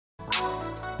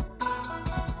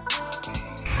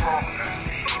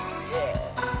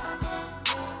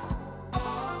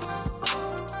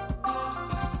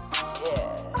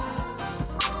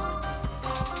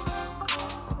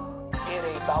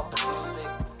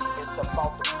It's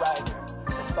about the rider.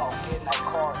 It's about getting that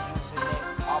car, using it.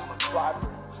 I'm a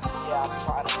driver. Yeah, I'm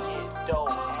trying to get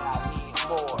dough and I need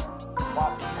more.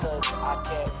 Why? Because I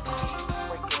can't be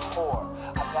freaking poor.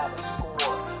 I gotta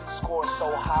score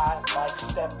so high like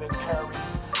Stephen Curry.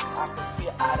 I can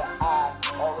see eye to eye.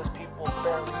 All these people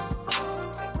buried.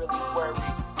 They really worried.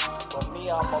 But me,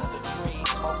 I'm up the tree,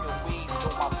 smoking weed,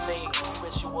 doing my thing. You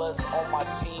wish you was on my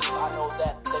team. I know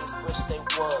that they wish they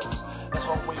was. That's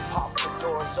when we pop the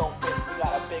doors open. We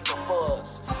got a bigger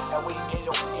buzz, and we in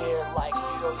your ear like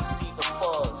you see the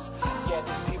fuzz. Yeah,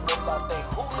 these people thought they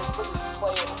who they really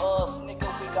playing us, nigga.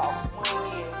 We got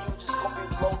money, and you just gonna be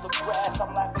blow the grass.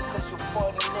 I'm laughing because you're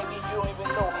funny, nigga. You don't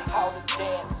even know how to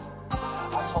dance.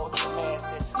 I told you, man,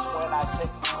 this is when I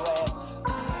take a glance.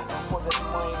 And for this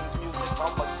Wings music,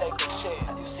 I'ma take a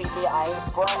chance. You see me, I ain't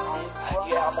frontin'.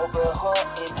 Yeah, I'm over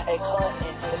hunting, egg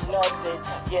hunting. It's nothing.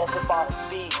 Yeah, it's about to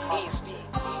be Easter.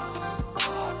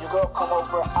 Your girl come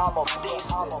over, I'm a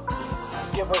beast.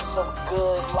 Give her some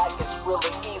good like it's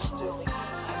really Easter.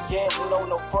 Yeah,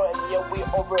 no frontin'. Yeah, we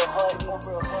over hunting.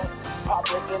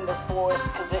 Probably in the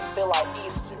forest, cause it feel like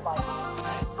Easter.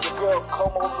 Your girl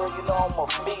come over, you know I'm a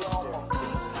beaster.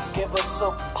 Give us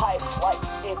some pipe like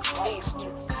it's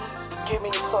Easter. Give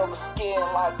me some skin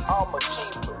like I'm a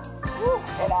cheaper.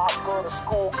 And I go to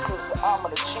school cause I'm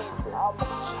an achiever.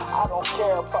 I don't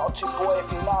care about you, boy,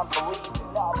 if you're not believing.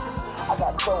 I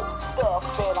got your stuff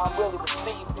and I'm really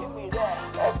receiving.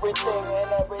 Everything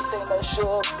that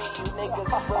should be. You niggas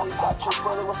really thought you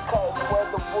really was cutting where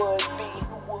the wood be.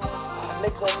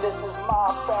 Nigga, this is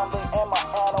my family and my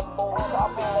animals. I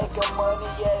be making money,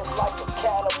 yeah, like a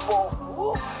cannibal.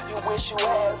 You wish you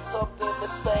had something to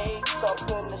say,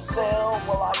 something to sell.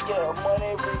 Well, I get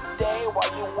money every day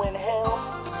while you in hell.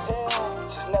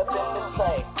 Just nothing to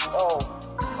say.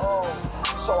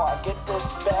 So I get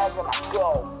this bag and I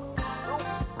go.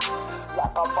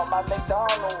 Like I'm at my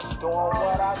McDonald's, doing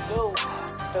what I do.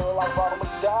 Feeling like Ronald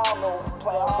McDonald,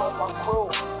 playing with my crew.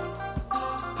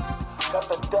 Got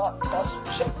the duck, got some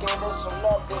chicken and some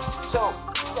nuggets too.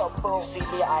 You see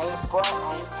me, I ain't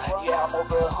frontin'. Yeah, I'm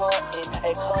over hunting,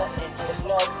 egg hunting. It's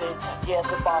nothing. Yeah,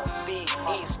 it's about to be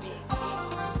Easter.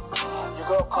 Your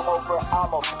girl come over,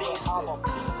 I'm a beast.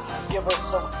 Give her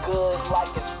some good like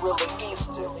it's really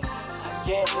Easter.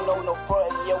 Yeah, no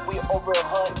frontin'. Yeah, we over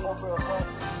hunting.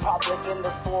 Probably in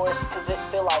the forest, cause it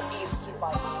feel like Easter.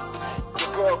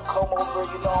 Your girl come over,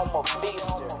 you know I'm a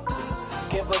beaster.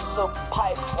 Give us some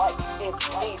pipe like it's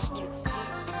Easter.